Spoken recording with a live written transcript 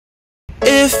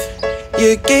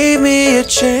you gave me a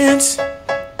chance.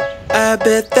 I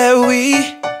bet that we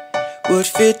would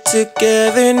fit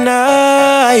together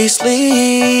nicely.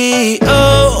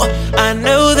 Oh, I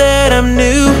know that I'm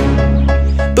new,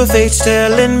 but fate's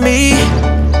telling me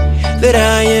that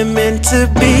I am meant to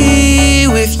be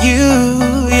with you.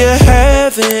 You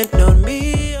haven't known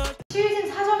me.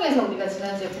 치위생 사정에서 우리가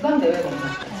지난주에 구강대회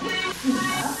검사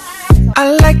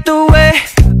I like the way,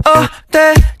 oh,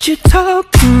 that you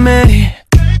talk to me.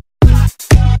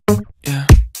 Yeah.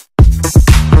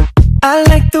 I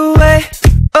like the way,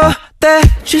 oh, that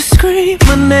you scream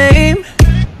my name,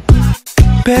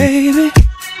 baby.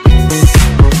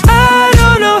 I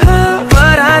don't know how,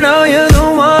 but I know you're the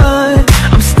one.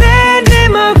 I'm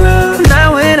standing my ground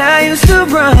now when I used to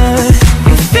run.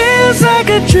 It feels like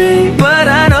a dream, but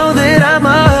I know that I'm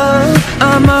up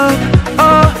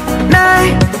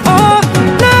all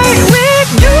night with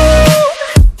you.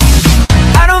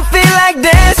 I don't feel like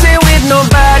dancing with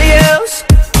nobody else.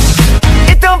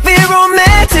 It don't feel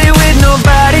romantic with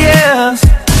nobody else.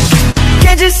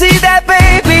 Can't you see that,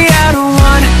 baby? I don't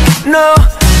want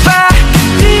no